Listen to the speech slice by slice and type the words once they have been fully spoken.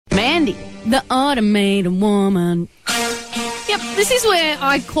Mandy, the automated woman. Yep, this is where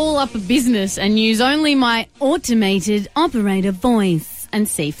I call up a business and use only my automated operator voice and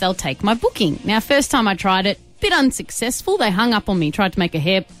see if they'll take my booking. Now, first time I tried it, bit unsuccessful. They hung up on me, tried to make a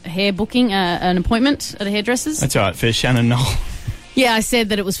hair booking, an appointment at a hairdresser's. That's all right, for Shannon Knoll. Yeah, I said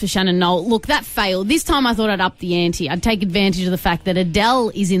that it was for Shannon Knoll. Look, that failed. This time I thought I'd up the ante. I'd take advantage of the fact that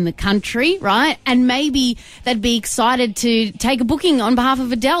Adele is in the country, right? And maybe they'd be excited to take a booking on behalf of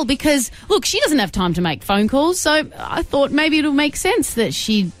Adele because, look, she doesn't have time to make phone calls. So I thought maybe it'll make sense that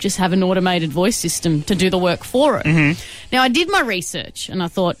she'd just have an automated voice system to do the work for her. Mm-hmm. Now, I did my research and I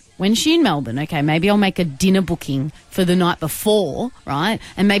thought, when's she in Melbourne? Okay, maybe I'll make a dinner booking for the night before, right?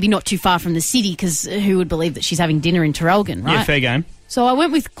 And maybe not too far from the city because who would believe that she's having dinner in Traralgon, right? Yeah, fair game. So I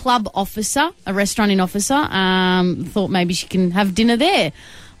went with Club Officer, a restaurant in Officer. Thought maybe she can have dinner there.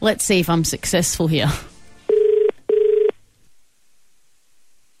 Let's see if I'm successful here.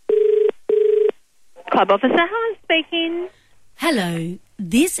 Club Officer, hi, speaking. Hello,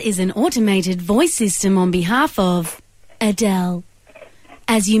 this is an automated voice system on behalf of Adele.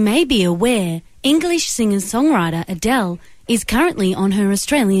 As you may be aware, English singer-songwriter Adele is currently on her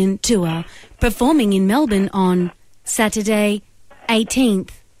Australian tour, performing in Melbourne on Saturday,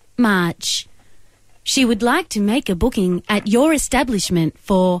 18th March. She would like to make a booking at your establishment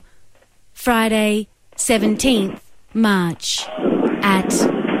for Friday, 17th March at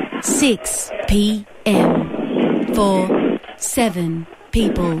 6 p.m. for 7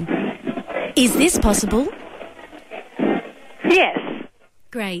 people. Is this possible? Yes.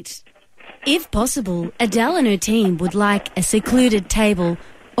 Great. If possible, Adele and her team would like a secluded table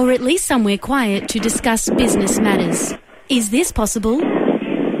or at least somewhere quiet to discuss business matters. Is this possible?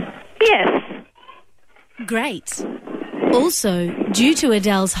 Yes. Great. Also, due to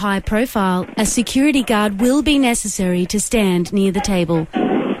Adele's high profile, a security guard will be necessary to stand near the table.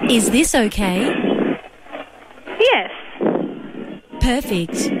 Is this okay? Yes.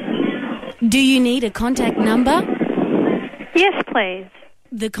 Perfect. Do you need a contact number? Yes, please.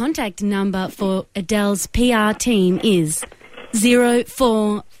 The contact number for Adele's PR team is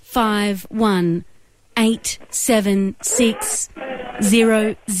 0451 876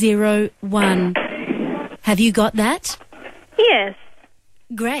 001. Have you got that? Yes.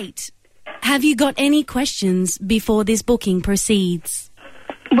 Great. Have you got any questions before this booking proceeds?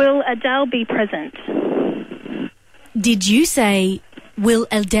 Will Adele be present? Did you say, will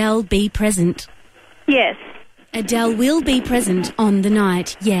Adele be present? Yes. Adele will be present on the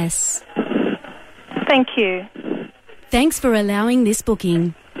night, yes. Thank you. Thanks for allowing this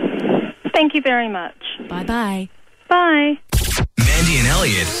booking. Thank you very much. Bye-bye. Bye. Mandy and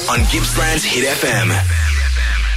Elliot on Gippsland's Hit FM.